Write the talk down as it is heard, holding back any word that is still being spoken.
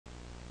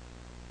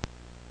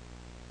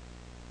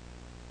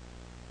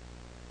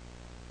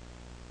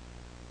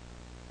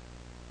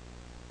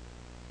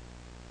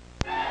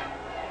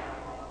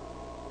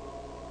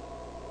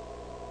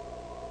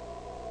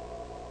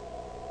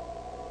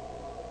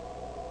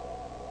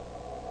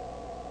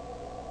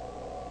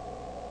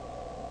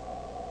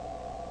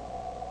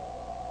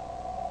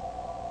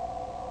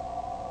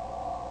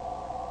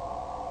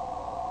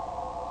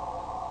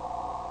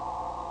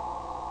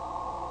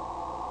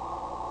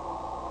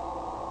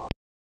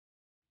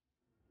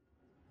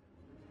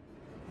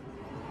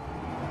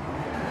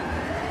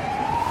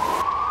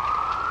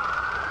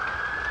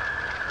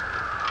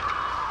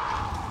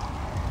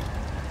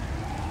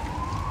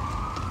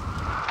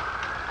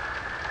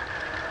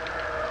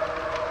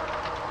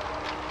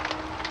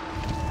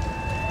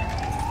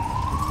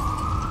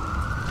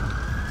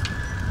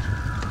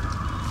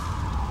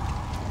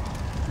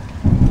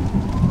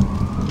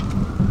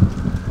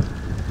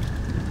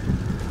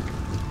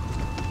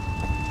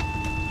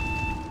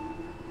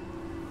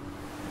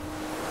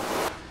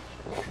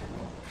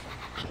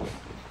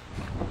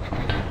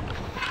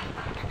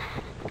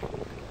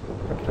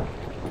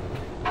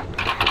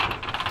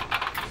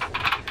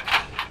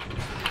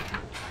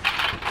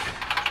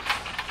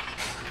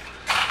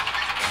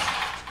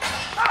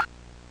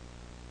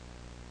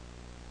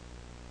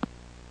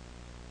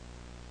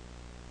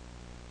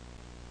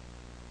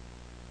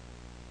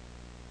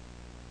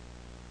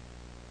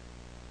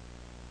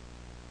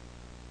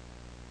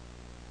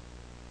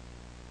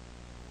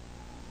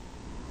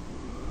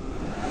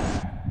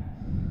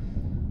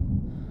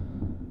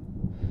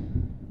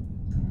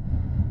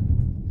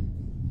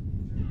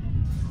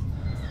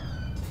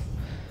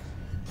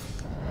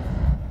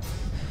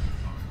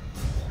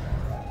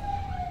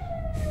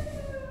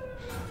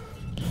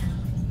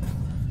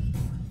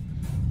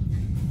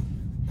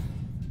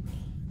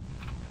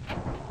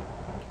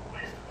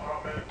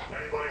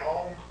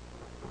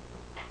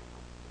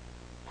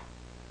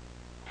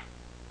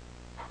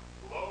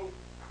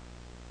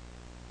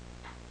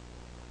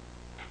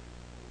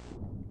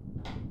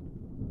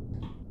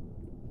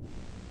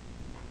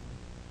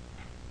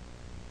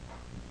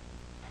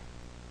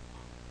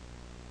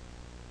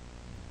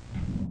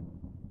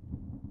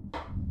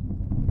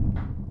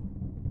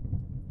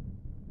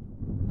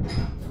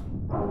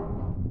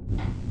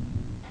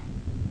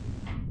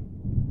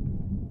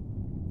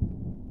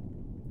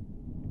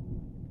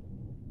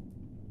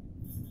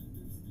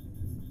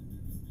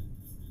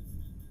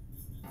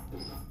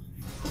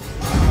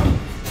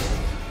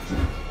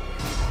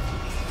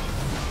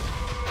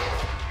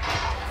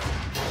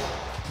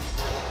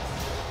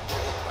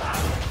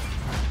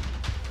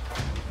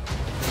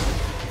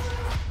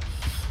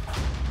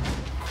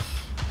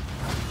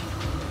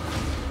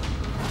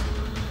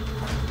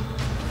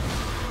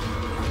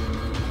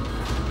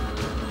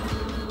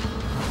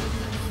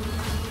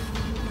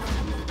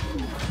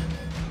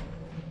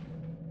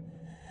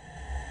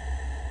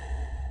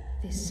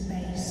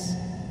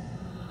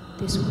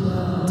This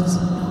world is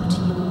not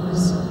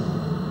yours.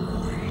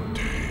 We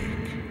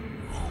take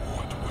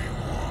what we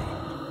want.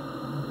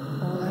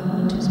 All I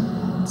want is a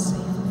world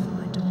safer for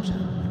my daughter,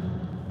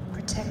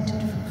 protected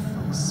from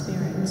false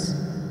spirits.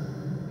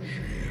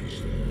 She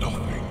is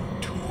nothing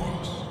to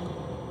us,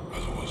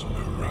 as was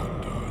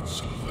Miranda and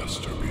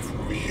Sylvester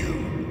before you.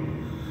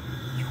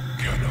 You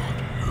cannot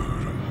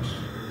hurt us.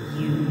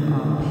 You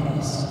are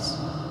pests.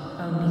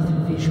 Only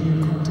through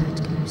visual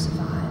contact can you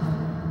survive.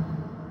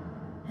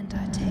 And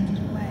I take it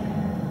away.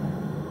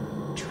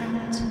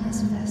 Trapped in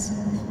this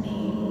vessel with me.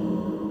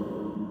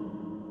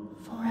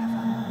 Forever.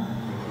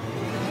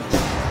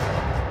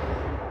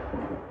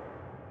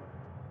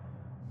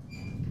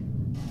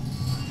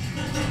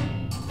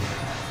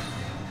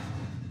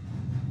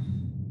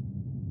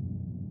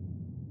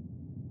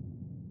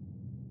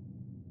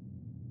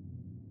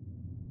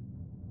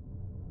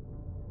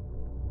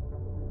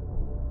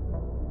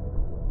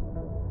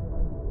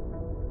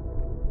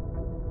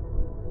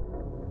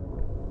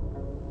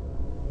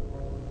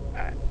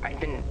 I've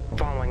been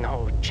following the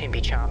whole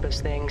Chimpy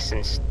Chippa's thing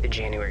since the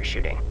January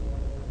shooting.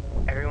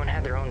 Everyone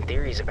had their own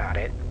theories about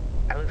it.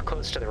 I live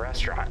close to the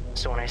restaurant,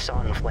 so when I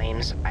saw it in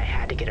flames, I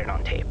had to get it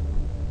on tape.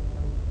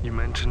 You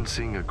mentioned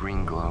seeing a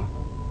green glow?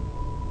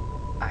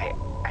 I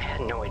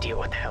had no idea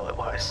what the hell it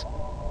was.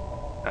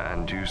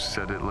 And you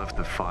said it left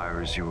the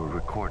fire as you were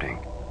recording?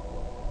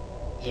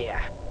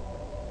 Yeah.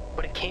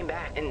 But it came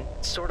back and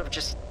sort of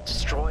just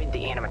destroyed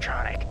the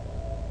animatronic.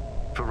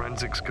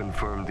 Forensics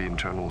confirmed the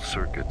internal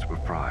circuits were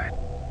fried.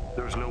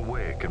 There's no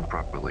way it can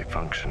properly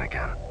function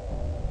again.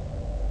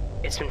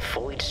 It's been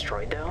fully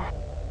destroyed though?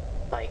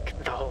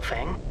 Like, the whole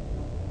thing?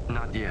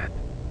 Not yet.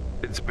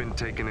 It's been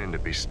taken in to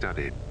be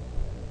studied.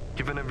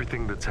 Given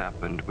everything that's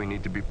happened, we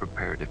need to be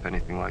prepared if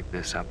anything like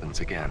this happens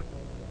again.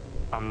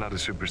 I'm not a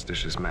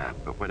superstitious man,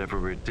 but whatever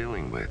we're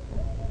dealing with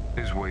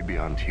is way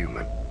beyond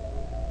human.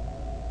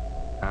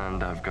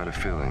 And I've got a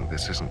feeling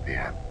this isn't the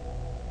end.